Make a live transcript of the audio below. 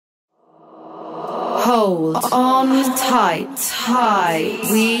Hold on tight.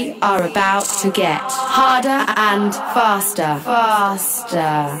 We are about to get harder and faster.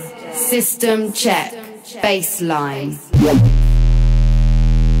 System check. Bassline.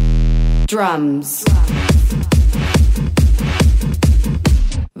 Drums.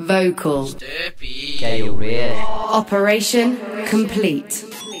 Vocal. Operation complete.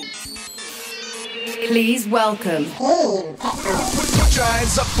 Please welcome. Put your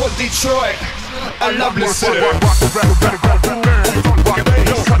hands up for Detroit, a lovely city.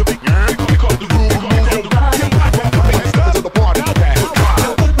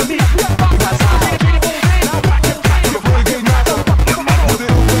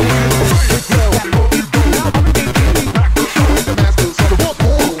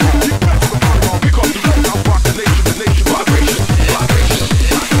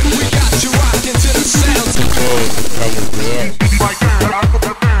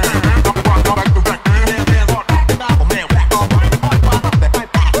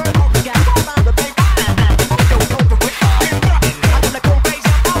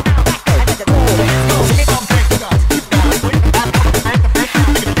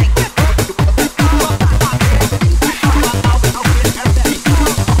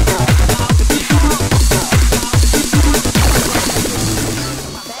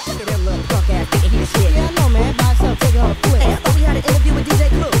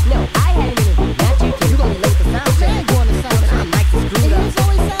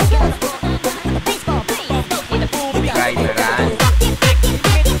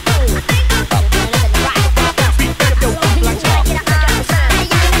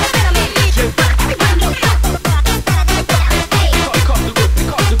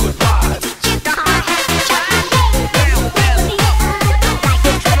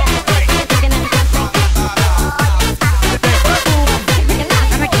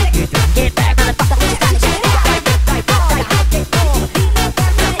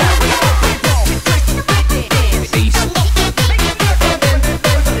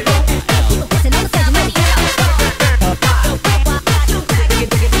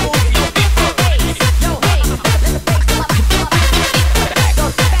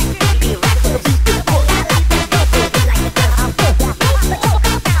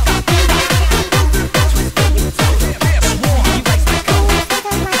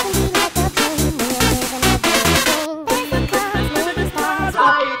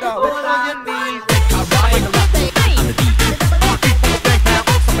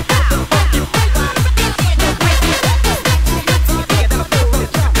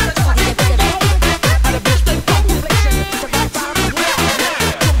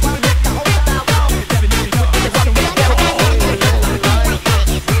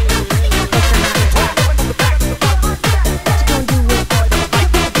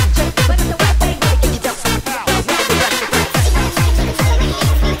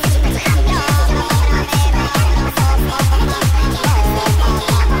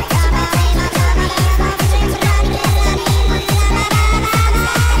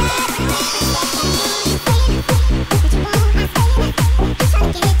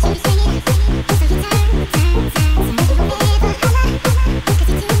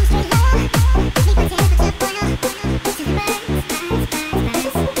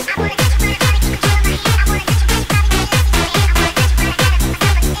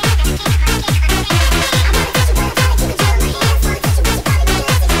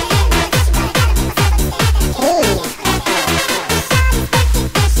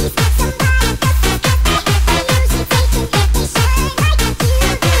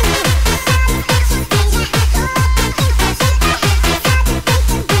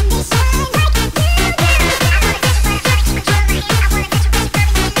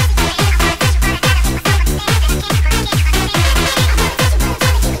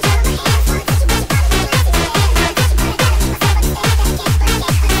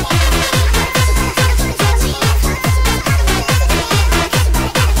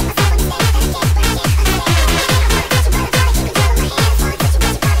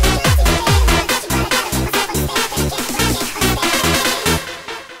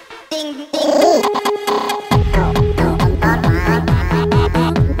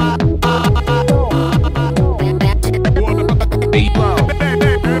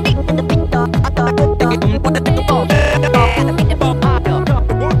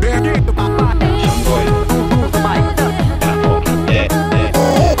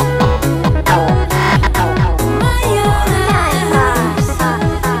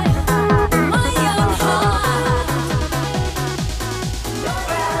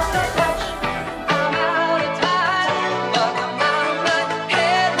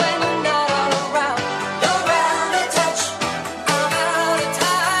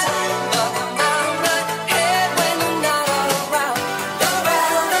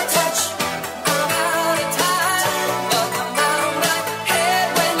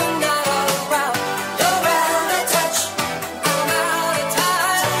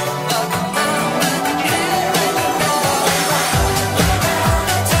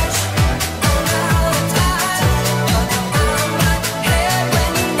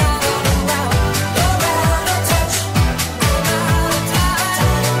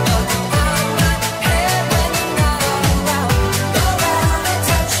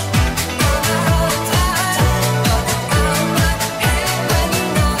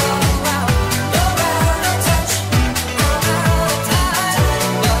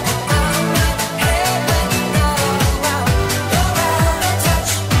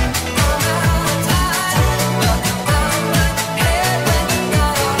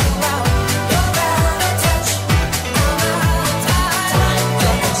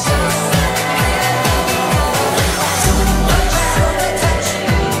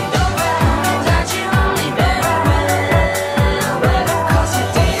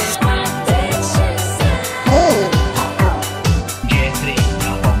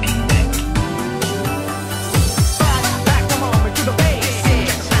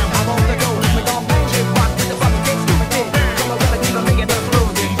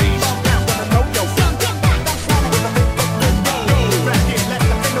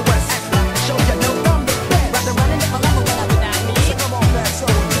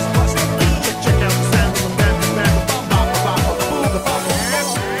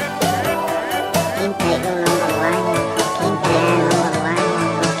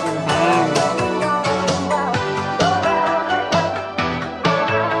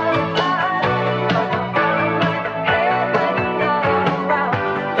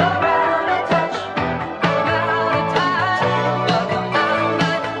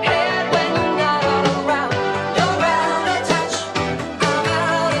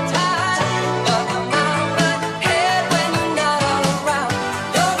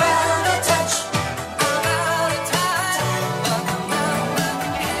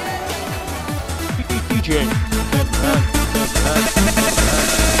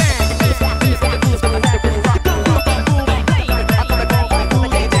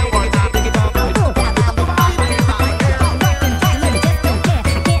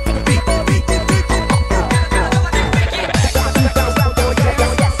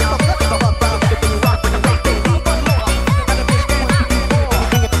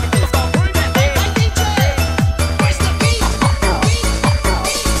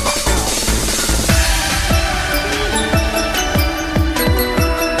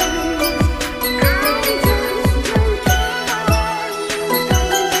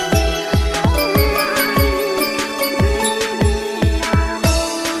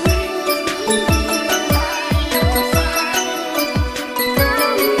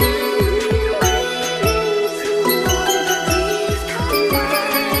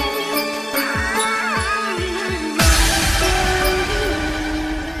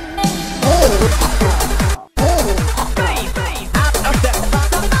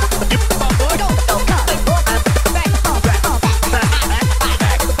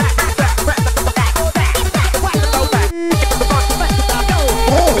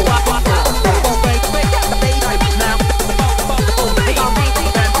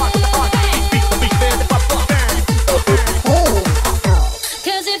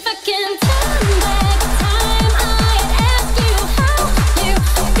 if I can turn back time, I'd ask you how you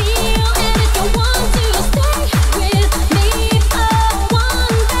feel and if you want to stay with me for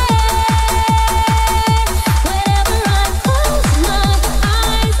one day. Whenever I close my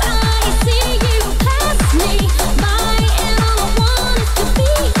eyes, I see you pass me by, and all I want is to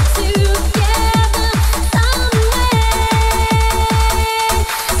be together someday.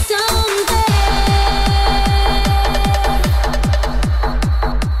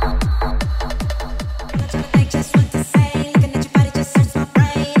 Just want to say, looking at your body just hurts my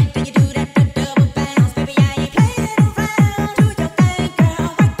brain. Do you do that double bounce? Baby, I ain't playing around. Do your thing, girl.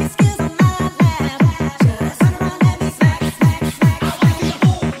 Work your skills on my lap. Just turn around, let me smack, smack, smack.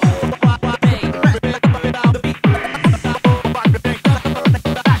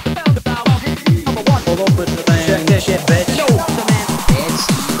 All over the band. Check that shit, bitch.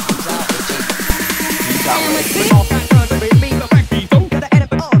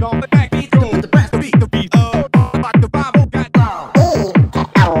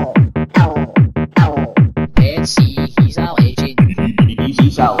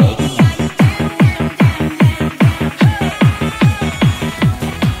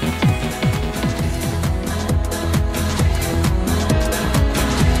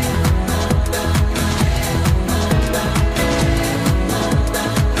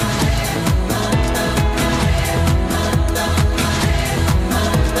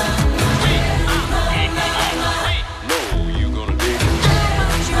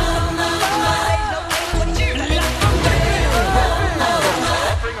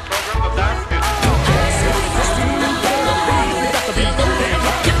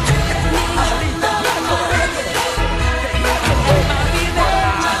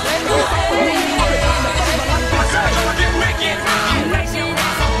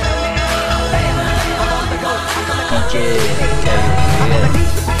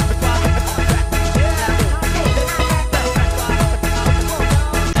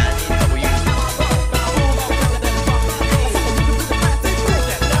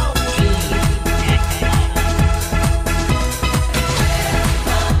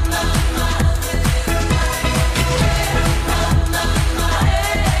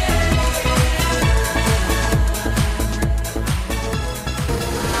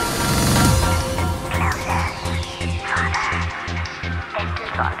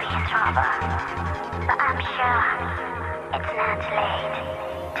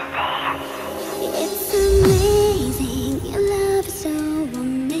 It's amazing, your love is so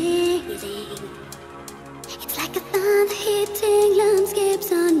amazing. It's like a thunder hitting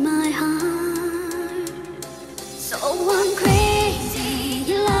landscapes on my heart. So I'm crazy,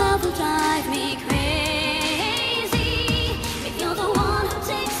 your love will drive me crazy. If you're the one who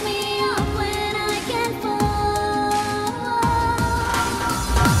takes me up when I can't fall.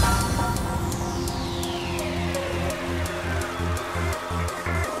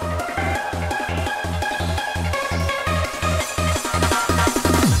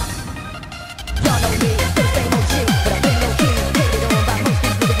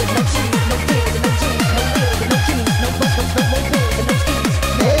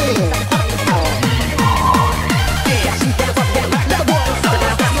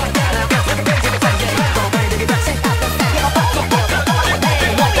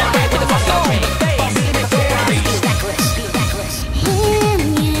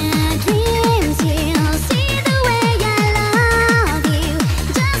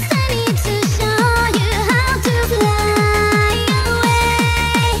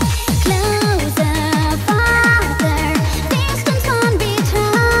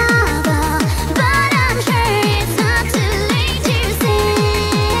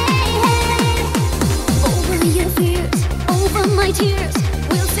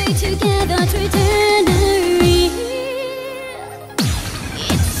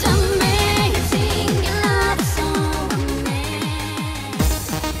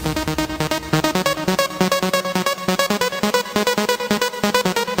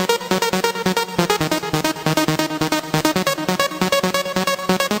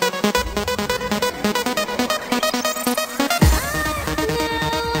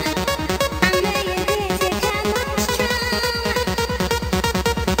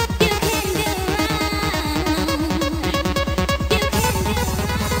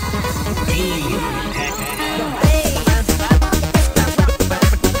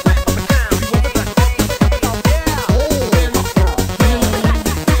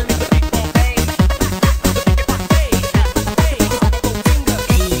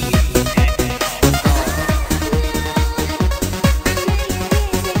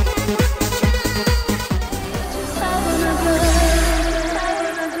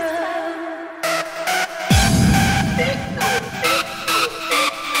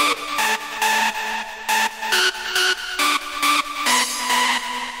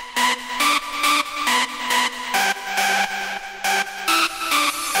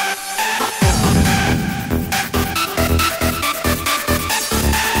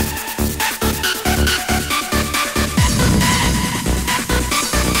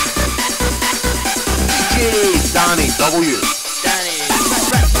 Donnie W. Danny